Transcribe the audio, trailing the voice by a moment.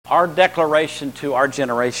our declaration to our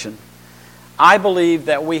generation. I believe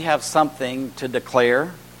that we have something to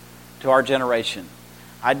declare to our generation.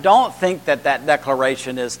 I don't think that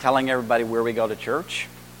declaration is telling everybody where we go to church.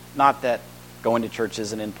 Not that going to church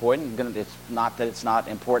isn't important. It's not that it's not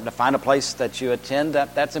important to find a place that you attend.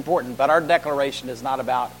 That's important. But our declaration is not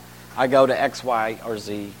about, I go to X, Y, or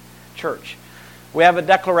Z church. We have a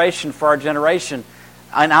declaration for our generation,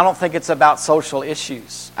 and I don't think it's about social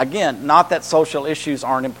issues. Again, not that social issues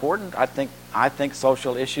aren't important. I think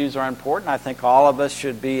social issues are important. I think all of us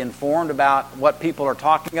should be informed about what people are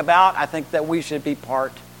talking about. I think that we should be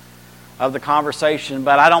part of the conversation,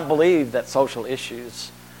 but I don't believe that social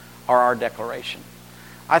issues are our declaration.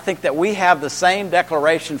 I think that we have the same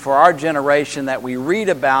declaration for our generation that we read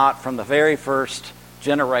about from the very first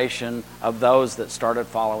generation of those that started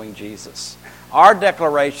following Jesus. Our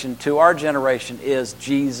declaration to our generation is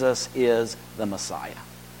Jesus is the Messiah.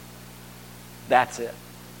 That's it.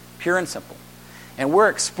 Pure and simple. And we're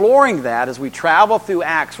exploring that as we travel through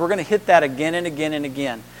Acts. We're going to hit that again and again and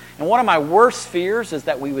again. And one of my worst fears is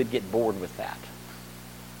that we would get bored with that.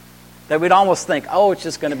 That we'd almost think, oh, it's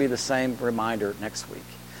just going to be the same reminder next week.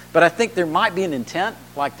 But I think there might be an intent,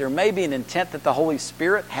 like there may be an intent that the Holy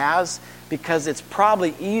Spirit has, because it's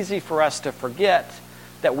probably easy for us to forget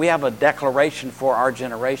that we have a declaration for our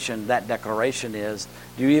generation. That declaration is,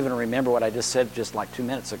 do you even remember what I just said just like 2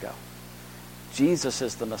 minutes ago? Jesus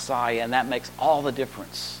is the Messiah, and that makes all the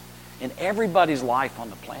difference in everybody's life on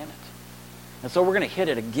the planet. And so we're going to hit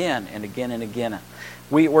it again and again and again.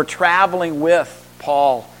 We're traveling with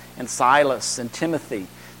Paul and Silas and Timothy.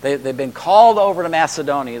 They've been called over to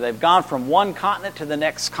Macedonia. They've gone from one continent to the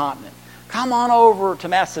next continent. Come on over to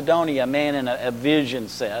Macedonia, a man in a vision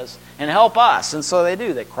says, and help us. And so they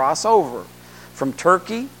do. They cross over from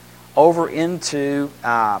Turkey over into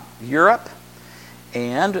Europe,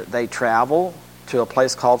 and they travel to a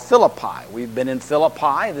place called Philippi. We've been in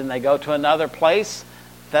Philippi. Then they go to another place,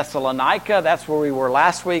 Thessalonica. That's where we were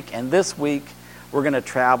last week. And this week, we're going to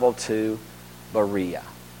travel to Berea.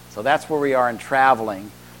 So that's where we are in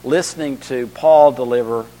traveling, listening to Paul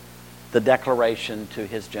deliver the declaration to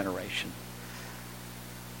his generation.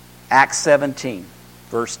 Acts 17,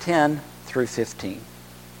 verse 10 through 15.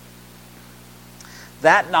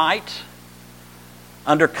 That night,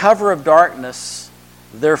 under cover of darkness,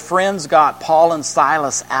 their friends got Paul and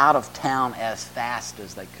Silas out of town as fast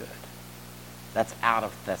as they could. That's out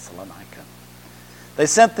of Thessalonica. They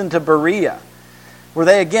sent them to Berea, where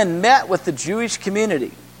they again met with the Jewish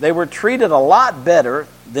community. They were treated a lot better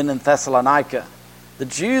than in Thessalonica. The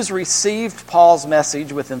Jews received Paul's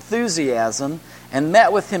message with enthusiasm and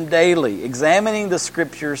met with him daily, examining the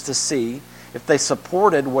Scriptures to see if they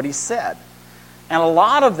supported what he said. And a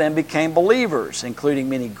lot of them became believers, including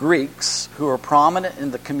many Greeks who were prominent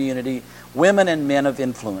in the community, women and men of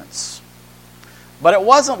influence. But it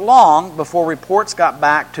wasn't long before reports got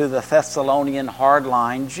back to the Thessalonian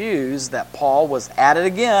hardline Jews that Paul was at it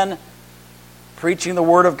again, preaching the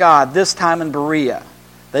Word of God, this time in Berea.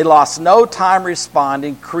 They lost no time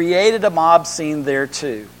responding, created a mob scene there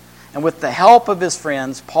too. And with the help of his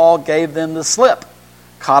friends, Paul gave them the slip,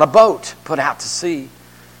 caught a boat, put out to sea.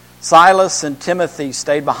 Silas and Timothy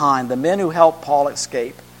stayed behind. The men who helped Paul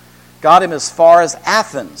escape got him as far as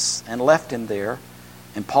Athens and left him there.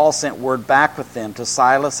 And Paul sent word back with them to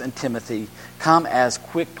Silas and Timothy, come as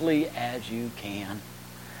quickly as you can.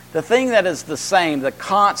 The thing that is the same, the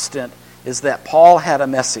constant, is that Paul had a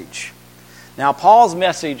message. Now, Paul's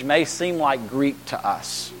message may seem like Greek to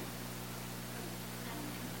us.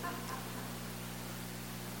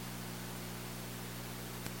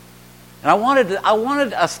 And I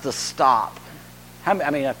wanted us to stop.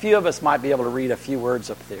 A few of us might be able to read a few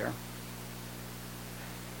words up there.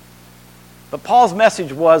 But Paul's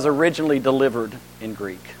message was originally delivered in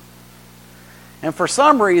Greek. And for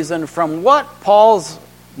some reason, from what Paul's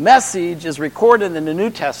message is recorded in the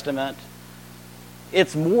New Testament,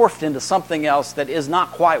 it's morphed into something else that is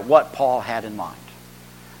not quite what Paul had in mind.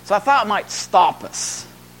 So I thought it might stop us.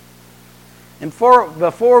 And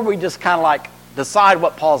before we just kind of decide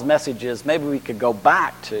what Paul's message is, maybe we could go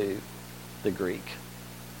back to the Greek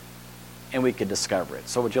and we could discover it.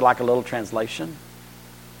 So would you like a little translation?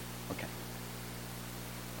 Okay.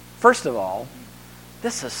 First of all,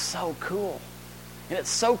 this is so cool. And it's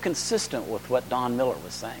so consistent with what Don Miller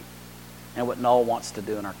was saying and what Noel wants to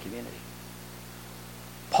do in our community.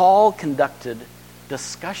 Paul conducted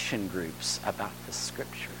discussion groups about the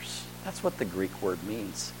Scriptures. That's what the Greek word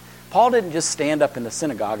means. Paul didn't just stand up in the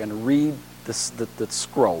synagogue and read the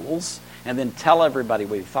scrolls and then tell everybody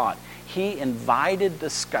what he thought. He invited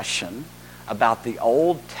discussion about the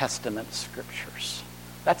Old Testament Scriptures.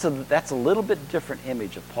 That's a little bit different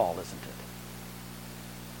image of Paul, isn't it?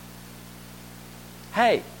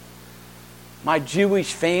 Hey, my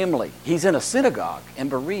Jewish family, he's in a synagogue in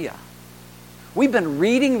Berea. We've been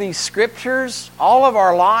reading these scriptures all of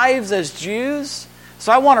our lives as Jews.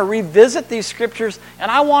 So I want to revisit these scriptures, and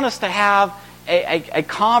I want us to have a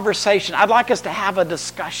conversation. I'd like us to have a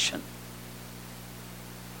discussion.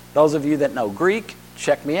 Those of you that know Greek,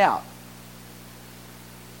 check me out.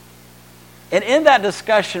 And in that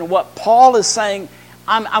discussion, what Paul is saying,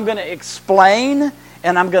 I'm going to explain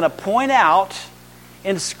and I'm going to point out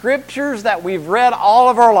in scriptures that we've read all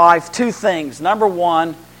of our life two things. Number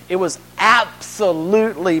one, it was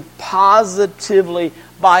absolutely, positively,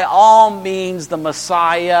 by all means, the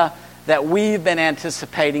Messiah that we've been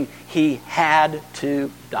anticipating. He had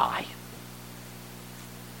to die.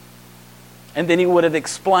 And then he would have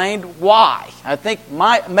explained why. I think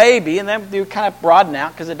maybe, and then you kind of broaden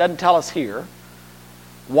out because it doesn't tell us here.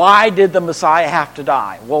 Why did the Messiah have to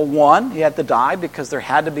die? Well, one, he had to die because there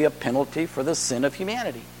had to be a penalty for the sin of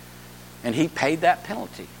humanity. And he paid that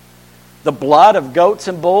penalty. The blood of goats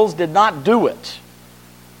and bulls did not do it.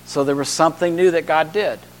 So there was something new that God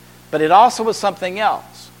did. But it also was something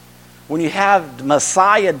else. When you have the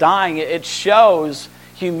Messiah dying, it shows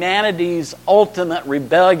humanity's ultimate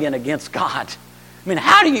rebellion against God. I mean,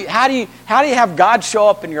 how do you have God show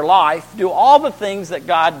up in your life, do all the things that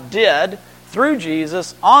God did through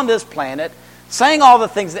Jesus on this planet, saying all the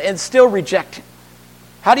things and still reject Him?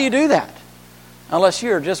 How do you do that? Unless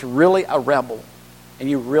you're just really a rebel and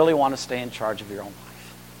you really want to stay in charge of your own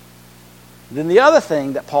life. Then the other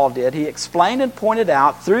thing that Paul did, he explained and pointed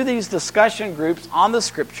out through these discussion groups on the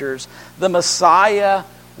scriptures, the Messiah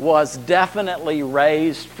was definitely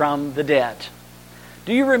raised from the dead.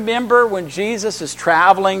 Do you remember when Jesus is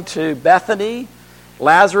traveling to Bethany?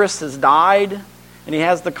 Lazarus has died, and he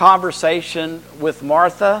has the conversation with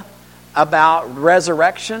Martha about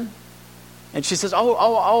resurrection. And she says,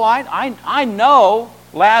 I know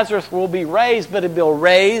Lazarus will be raised, but he'll be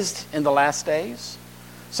raised in the last days.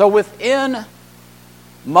 So within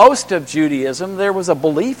most of Judaism, there was a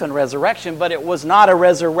belief in resurrection, but it was not a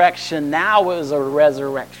resurrection now, it was a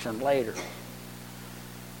resurrection later.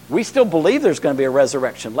 We still believe there's going to be a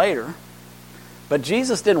resurrection later, but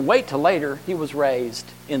Jesus didn't wait till later. He was raised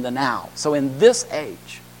in the now. So in this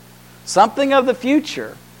age, something of the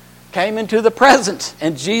future came into the present,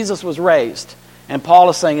 and Jesus was raised. And Paul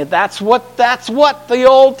is saying that that's what the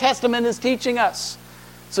Old Testament is teaching us.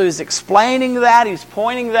 So he's explaining that, he's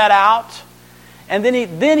pointing that out. And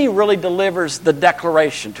then he really delivers the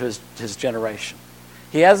declaration to his generation.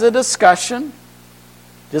 He has a discussion.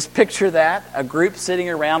 Just picture that. A group sitting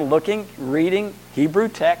around looking, reading Hebrew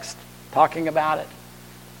text, talking about it,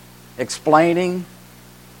 explaining,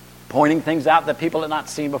 pointing things out that people had not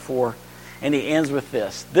seen before. And he ends with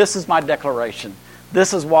this. This is my declaration.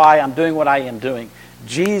 This is why I'm doing what I am doing.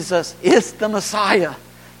 Jesus is the Messiah.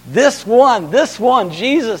 This one,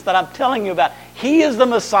 Jesus that I'm telling you about, He is the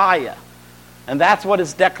Messiah. And that's what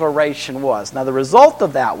his declaration was. Now the result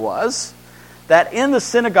of that was that in the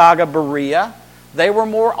synagogue of Berea, they were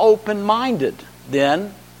more open-minded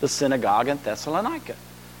than the synagogue in Thessalonica.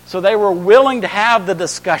 So they were willing to have the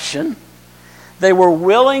discussion. They were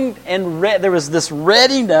willing, and there was this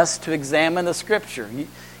readiness to examine the Scripture.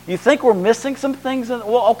 You think we're missing some things?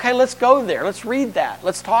 Well, okay, let's go there. Let's read that.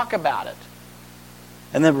 Let's talk about it.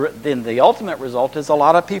 And then the ultimate result is a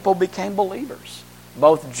lot of people became believers.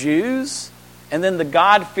 Both Jews and then the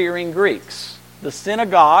God-fearing Greeks. The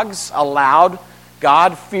synagogues allowed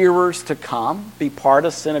God-fearers to come, be part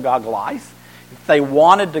of synagogue life. If they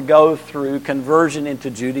wanted to go through conversion into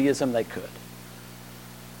Judaism, they could.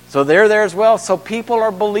 So they're there as well. So people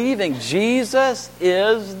are believing Jesus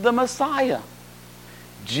is the Messiah.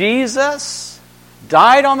 Jesus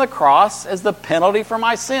died on the cross as the penalty for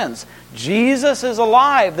my sins. Jesus is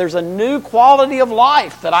alive. There's a new quality of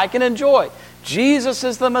life that I can enjoy. Jesus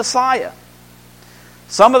is the Messiah.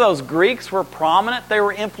 Some of those Greeks were prominent. They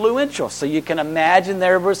were influential. So you can imagine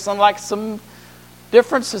there was some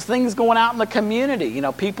differences, things going out in the community. You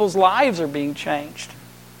know, people's lives are being changed.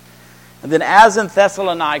 And then as in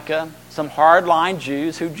Thessalonica, some hardline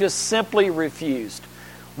Jews who just simply refused.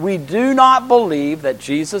 We do not believe that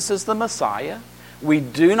Jesus is the Messiah. We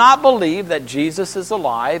do not believe that Jesus is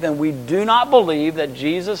alive. And we do not believe that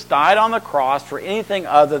Jesus died on the cross for anything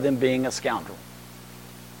other than being a scoundrel.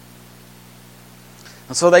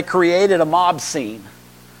 And so they created a mob scene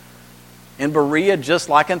in Berea, just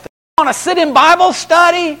like in... You want to sit in Bible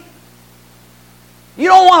study? You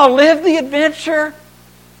don't want to live the adventure?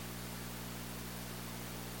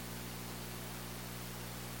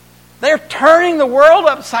 They're turning the world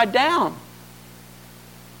upside down.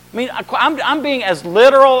 I mean, I'm being as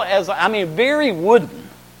literal as, very wooden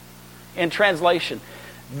in translation.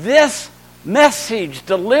 This message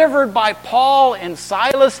delivered by Paul and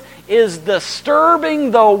Silas is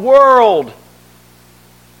disturbing the world.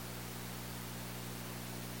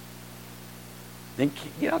 Then,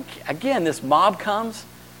 again, this mob comes.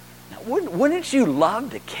 Now, wouldn't you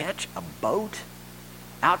love to catch a boat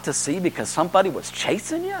out to sea because somebody was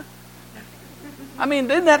chasing you?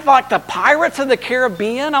 Isn't that like the Pirates of the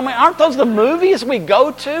Caribbean? Aren't those the movies we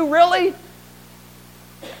go to, really?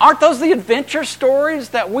 Aren't those the adventure stories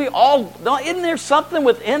that we all... Isn't there something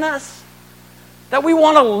within us that we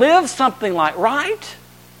want to live something like, right?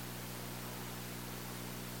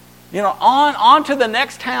 On to the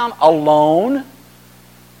next town alone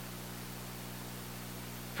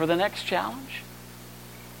for the next challenge.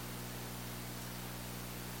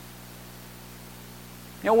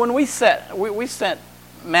 When we sent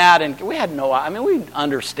Matt, and we had we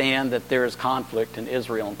understand that there is conflict in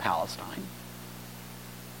Israel and Palestine.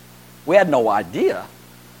 We had no idea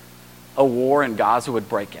a war in Gaza would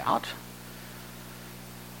break out.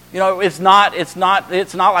 It's not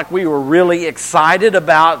like we were really excited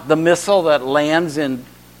about the missile that lands in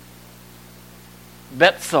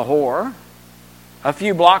Bet Sahor, a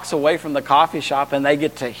few blocks away from the coffee shop, and they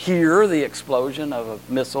get to hear the explosion of a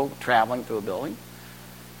missile traveling through a building.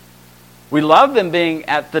 We love them being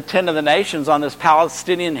at the Tent of the Nations on this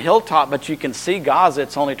Palestinian hilltop, but you can see Gaza.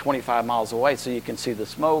 It's only 25 miles away, so you can see the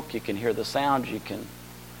smoke, you can hear the sound,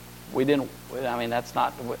 that's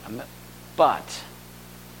not... But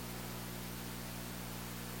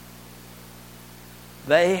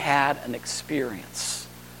they had an experience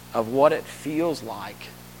of what it feels like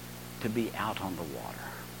to be out on the water.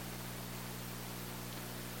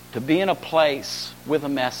 To be in a place with a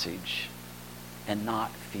message and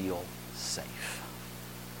not feel safe.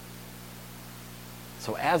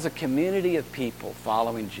 So as a community of people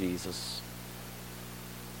following Jesus,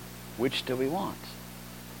 which do we want?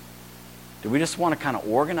 Do we just want to kind of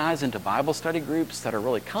organize into Bible study groups that are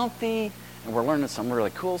really comfy and we're learning some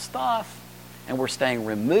really cool stuff and we're staying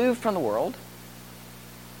removed from the world?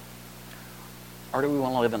 Or do we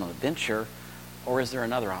want to live in an adventure? Or is there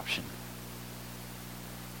another option?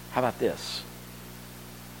 How about this?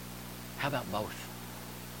 How about both?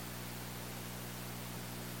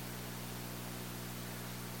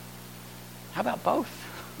 How about both?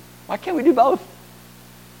 Why can't we do both?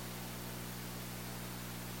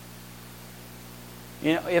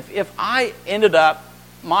 If I ended up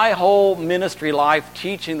my whole ministry life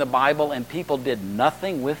teaching the Bible and people did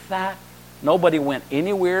nothing with that, nobody went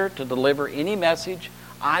anywhere to deliver any message,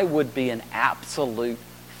 I would be an absolute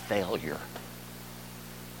failure.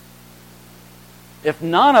 If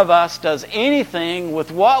none of us does anything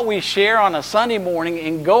with what we share on a Sunday morning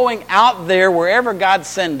and going out there wherever God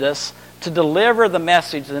sends us to deliver the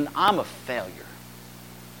message, then I'm a failure.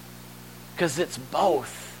 Because it's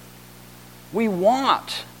both. We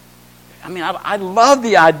want... I love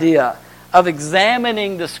the idea of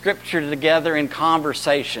examining the Scripture together in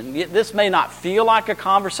conversation. This may not feel like a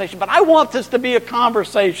conversation, but I want this to be a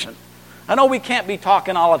conversation. I know we can't be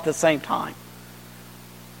talking all at the same time.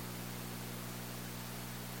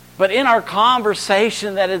 But in our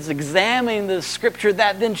conversation that is examining the Scripture,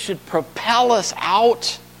 that then should propel us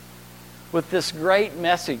out with this great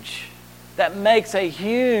message that makes a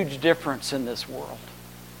huge difference in this world.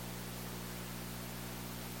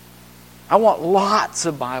 I want lots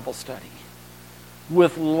of Bible study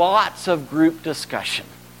with lots of group discussion.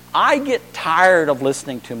 I get tired of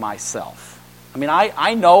listening to myself.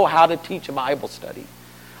 I know how to teach a Bible study.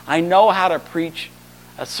 I know how to preach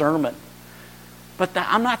a sermon. But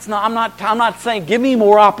I'm not saying give me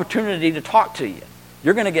more opportunity to talk to you.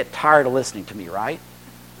 You're going to get tired of listening to me, right?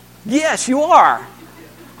 Yes, you are.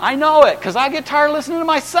 I know it because I get tired of listening to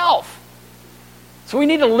myself. So we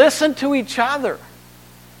need to listen to each other.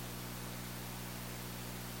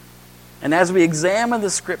 And as we examine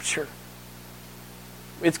the Scripture,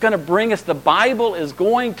 it's going to bring us, the Bible is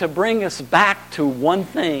going to bring us back to one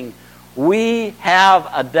thing. We have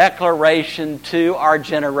a declaration to our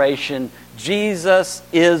generation. Jesus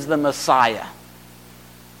is the Messiah.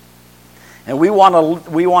 And we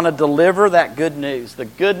want to deliver that good news, the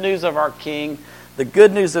good news of our King, the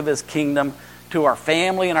good news of His kingdom to our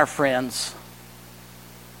family and our friends.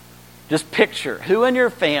 Just picture, who in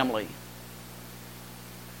your family,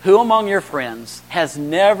 who among your friends has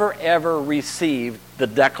never ever received the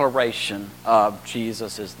declaration of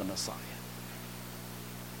Jesus is the Messiah?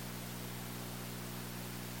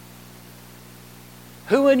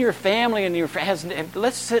 Who in your family and your friends has?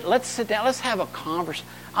 Let's sit down. Let's have a conversation.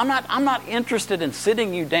 I'm not interested in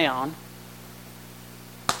sitting you down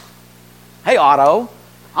Hey, Otto,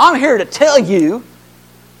 I'm here to tell you.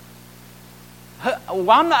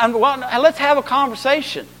 Let's have a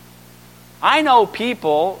conversation. I know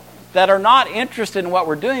people that are not interested in what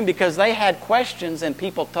we're doing because they had questions and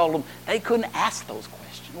people told them they couldn't ask those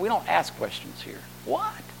questions. We don't ask questions here.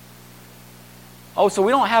 What? Oh, so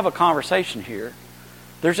we don't have a conversation here.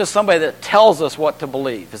 There's just somebody that tells us what to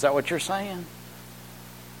believe. Is that what you're saying?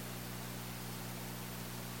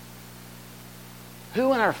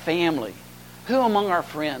 Who in our family, who among our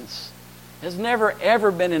friends has never ever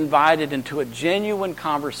been invited into a genuine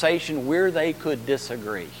conversation where they could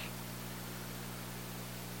disagree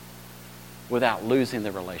without losing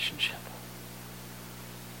the relationship?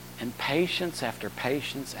 And patience after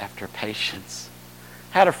patience after patience.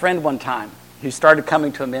 I had a friend one time who started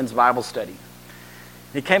coming to a men's Bible study.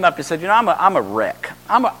 He came up and said, I'm a wreck.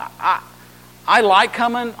 I like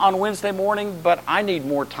coming on Wednesday morning, but I need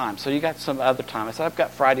more time. So you got some other time. I said, I've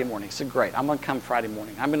got Friday morning. He said, great. I'm going to come Friday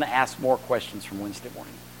morning. I'm going to ask more questions from Wednesday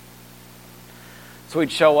morning. So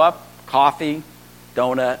we'd show up, coffee,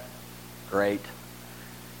 donut, great.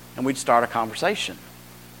 And we'd start a conversation.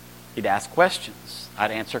 He'd ask questions.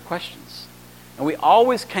 I'd answer questions. And we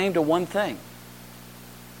always came to one thing.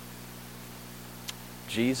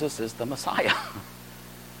 Jesus is the Messiah.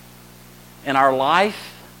 And our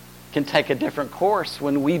life can take a different course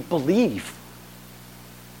when we believe.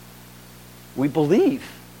 We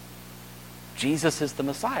believe Jesus is the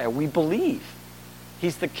Messiah. We believe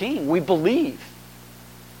He's the King. We believe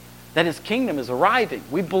that His kingdom is arriving.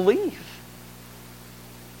 We believe.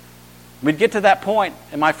 We'd get to that point,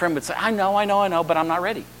 and my friend would say, I know, but I'm not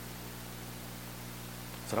ready.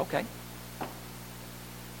 I said, okay.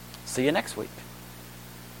 See you next week.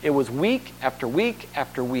 It was week after week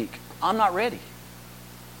after week. I'm not ready.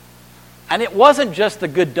 And it wasn't just the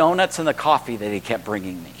good donuts and the coffee that he kept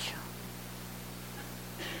bringing me.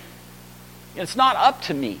 It's not up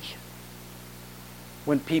to me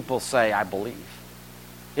when people say, I believe.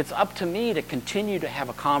 It's up to me to continue to have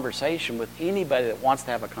a conversation with anybody that wants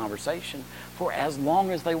to have a conversation for as long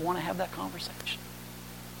as they want to have that conversation.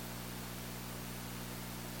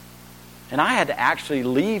 And I had to actually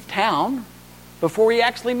leave town before he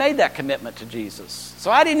actually made that commitment to Jesus. So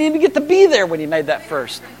I didn't even get to be there when he made that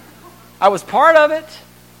first. I was part of it.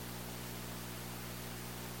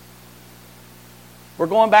 We're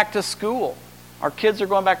going back to school. Our kids are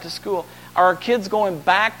going back to school. Are our kids going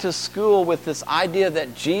back to school with this idea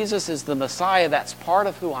that Jesus is the Messiah? That's part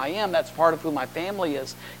of who I am. That's part of who my family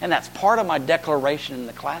is. And that's part of my declaration in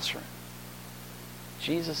the classroom.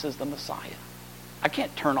 Jesus is the Messiah. I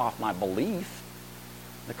can't turn off my belief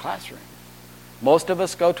in the classroom. Most of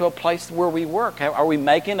us go to a place where we work. Are we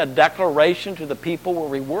making a declaration to the people where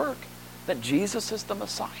we work that Jesus is the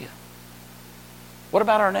Messiah? What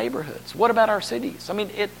about our neighborhoods? What about our cities? I mean,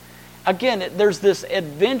 there's this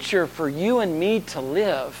adventure for you and me to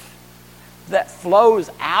live that flows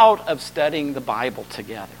out of studying the Bible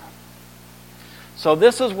together. So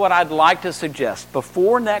this is what I'd like to suggest.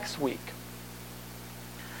 Before next week,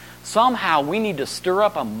 somehow we need to stir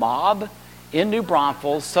up a mob in New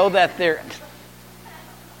Braunfels so that they're...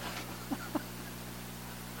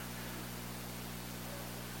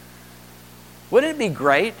 Wouldn't it be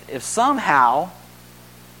great if somehow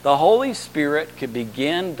the Holy Spirit could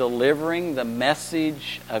begin delivering the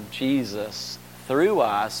message of Jesus through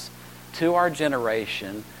us to our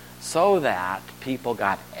generation so that people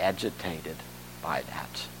got agitated by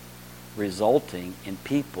that, resulting in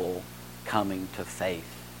people coming to faith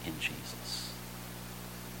in Jesus?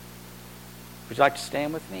 Would you like to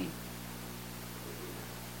stand with me?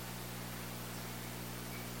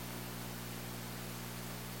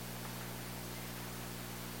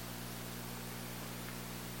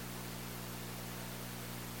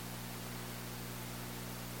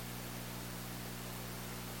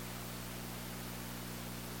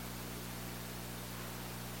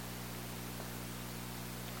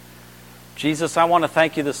 Jesus, I want to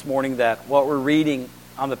thank you this morning that what we're reading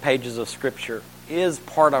on the pages of Scripture is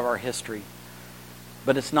part of our history.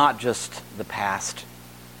 But it's not just the past.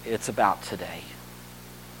 It's about today.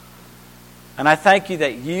 And I thank you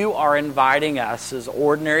that you are inviting us as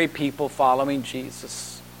ordinary people following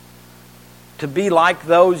Jesus to be like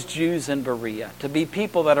those Jews in Berea, to be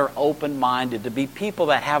people that are open-minded, to be people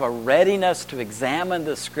that have a readiness to examine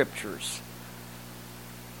the Scriptures,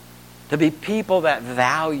 to be people that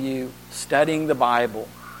value studying the Bible,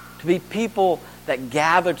 to be people that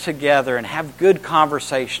gather together and have good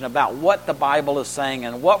conversation about what the Bible is saying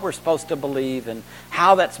and what we're supposed to believe and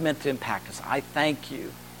how that's meant to impact us. I thank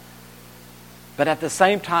you But at the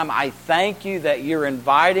same time, I thank you that you're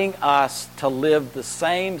inviting us to live the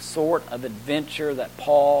same sort of adventure that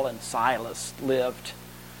Paul and Silas lived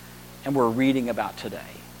and we're reading about today.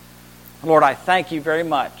 Lord, I thank you very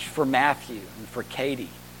much for Matthew and for Katie,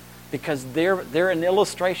 because they're an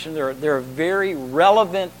illustration. They're a very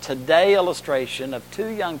relevant today illustration of two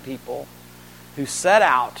young people who set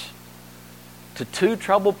out to two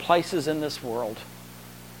troubled places in this world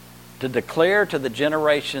to declare to the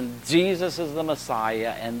generation Jesus is the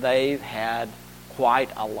Messiah, and they've had quite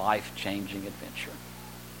a life-changing adventure.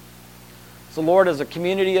 So Lord, as a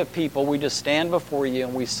community of people, we just stand before you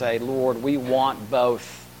and we say, Lord, we want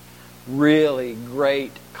both really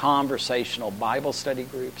great conversational Bible study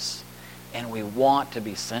groups, and we want to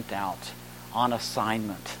be sent out on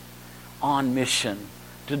assignment, on mission,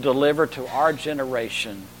 to deliver to our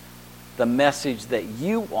generation the message that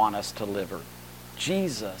you want us to deliver.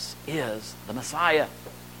 Jesus is the Messiah.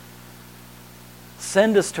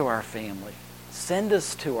 Send us to our family. Send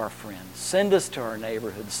us to our friends. Send us to our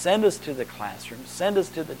neighborhood. Send us to the classroom. Send us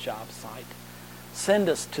to the job site. Send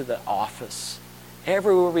us to the office.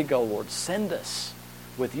 Everywhere we go, Lord, send us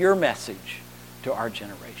with your message to our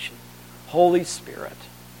generation. Holy Spirit,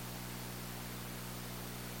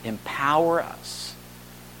 empower us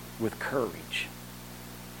with courage.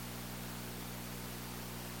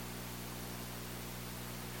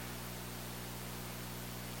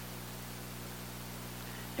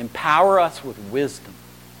 Empower us with wisdom.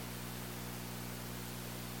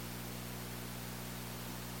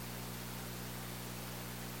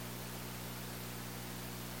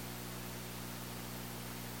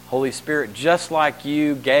 Holy Spirit, just like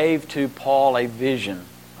you gave to Paul a vision,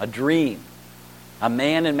 a dream, a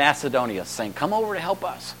man in Macedonia saying, come over to help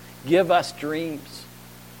us. Give us dreams.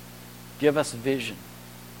 Give us vision.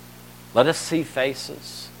 Let us see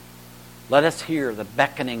faces. Let us hear the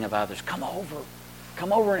beckoning of others. Come over.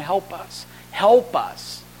 Come over and help us. Help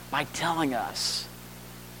us by telling us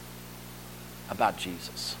about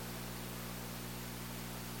Jesus.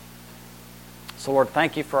 So Lord,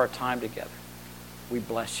 thank you for our time together. We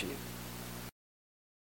bless you.